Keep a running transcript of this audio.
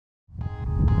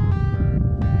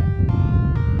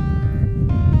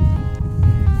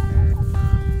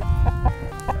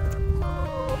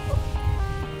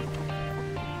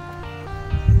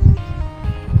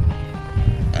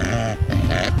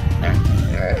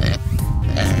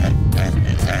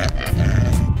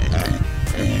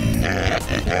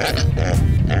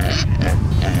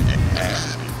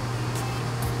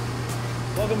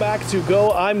back to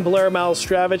Go. I'm Blair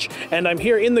Malstravich, and I'm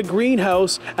here in the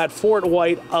greenhouse at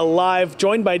FortWhyte Alive,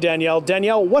 joined by Danielle.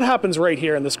 Danielle, what happens right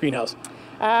here in this greenhouse?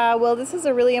 Well, this is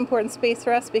a really important space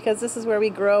for us because this is where we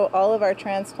grow all of our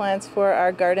transplants for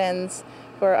our gardens,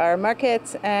 for our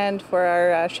markets, and for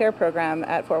our share program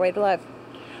at FortWhyte Alive.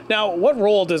 Now, what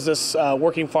role does this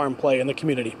working farm play in the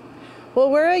community? Well,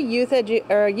 we're a youth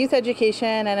education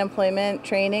and employment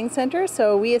training center,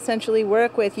 so we essentially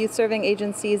work with youth serving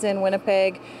agencies in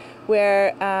Winnipeg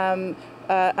where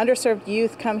underserved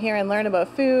youth come here and learn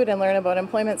about food and learn about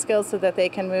employment skills so that they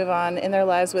can move on in their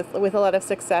lives with a lot of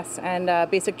success and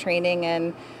basic training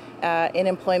and in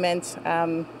employment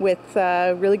with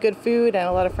really good food and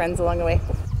a lot of friends along the way.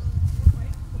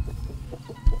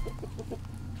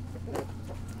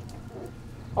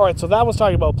 All right, so that was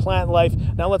talking about plant life.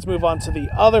 Now let's move on to the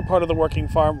other part of the working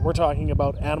farm. We're talking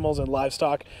about animals and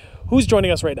livestock. Who's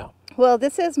joining us right now? Well,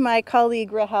 this is my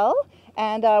colleague Rahel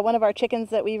and one of our chickens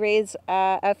that we raise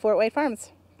at FortWhyte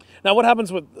Farms. Now, what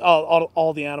happens with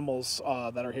all the animals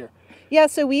that are here? Yeah,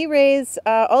 so we raise,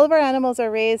 all of our animals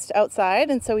are raised outside,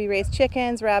 and so we raise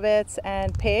chickens, rabbits,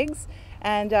 and pigs.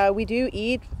 And we do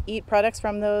eat products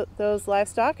from those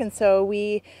livestock, and so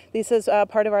this is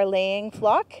part of our laying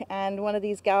flock, and one of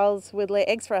these gals would lay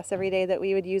eggs for us every day that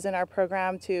we would use in our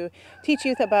program to teach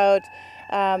youth about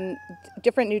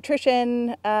different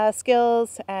nutrition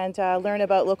skills and learn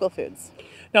about local foods.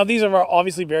 Now, these are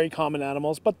obviously very common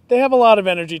animals, but they have a lot of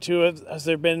energy too. Has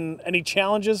there been any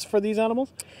challenges for these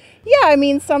animals? Yeah, I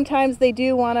mean, sometimes they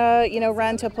do want to,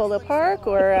 run to Polo Park,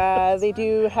 or they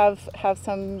do have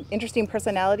some interesting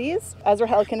personalities. As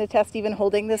Rahel can attest, even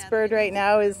holding this bird right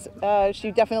now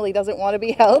she definitely doesn't want to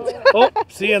be held. Oh,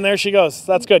 see, and there she goes.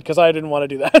 That's good because I didn't want to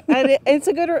do that. And it's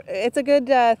a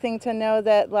good thing to know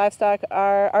that livestock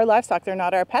are our livestock. They're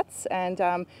not our pets,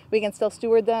 and we can still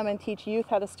steward them and teach youth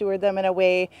how to steward them in a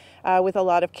way with a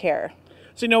lot of care.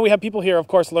 So, we have people here, of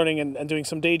course, learning and doing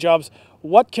some day jobs.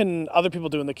 What can other people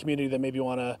do in the community that maybe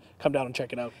want to come down and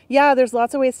check it out? Yeah, there's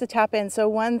lots of ways to tap in. So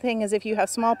one thing is if you have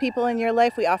small people in your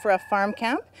life, we offer a farm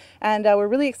camp. And we're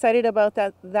really excited about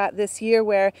that this year,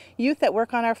 where youth that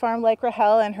work on our farm, like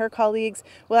Rahel and her colleagues,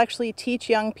 will actually teach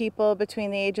young people between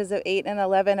the ages of 8 and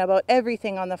 11 about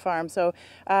everything on the farm. So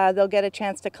they'll get a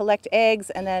chance to collect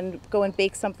eggs and then go and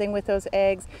bake something with those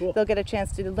eggs. Cool. They'll get a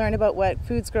chance to learn about what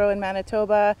foods grow in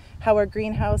Manitoba, how our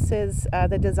greenhouse is,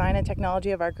 the design and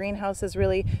technology of our greenhouse is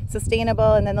really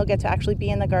sustainable, and then they'll get to actually be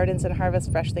in the gardens and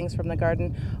harvest fresh things from the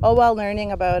garden, all while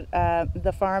learning about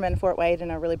the farm and FortWhyte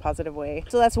in a really positive way.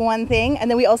 So that's one thing.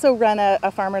 And then we also run a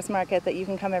farmer's market that you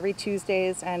can come every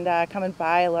Tuesdays and come and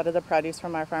buy a lot of the produce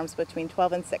from our farms between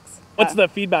 12 and 6. What's the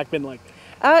feedback been like?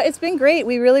 It's been great.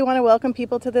 We really want to welcome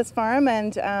people to this farm,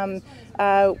 and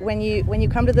when you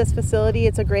come to this facility,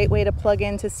 it's a great way to plug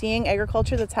into seeing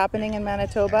agriculture that's happening in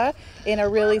Manitoba in a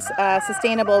really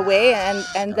sustainable way,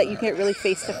 and that you can get really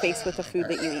face to face with the food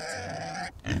that you eat.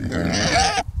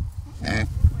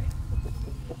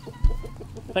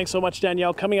 Thanks so much,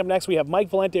 Danielle. Coming up next, we have Mike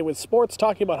Valente with sports,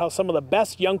 talking about how some of the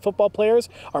best young football players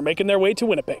are making their way to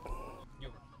Winnipeg.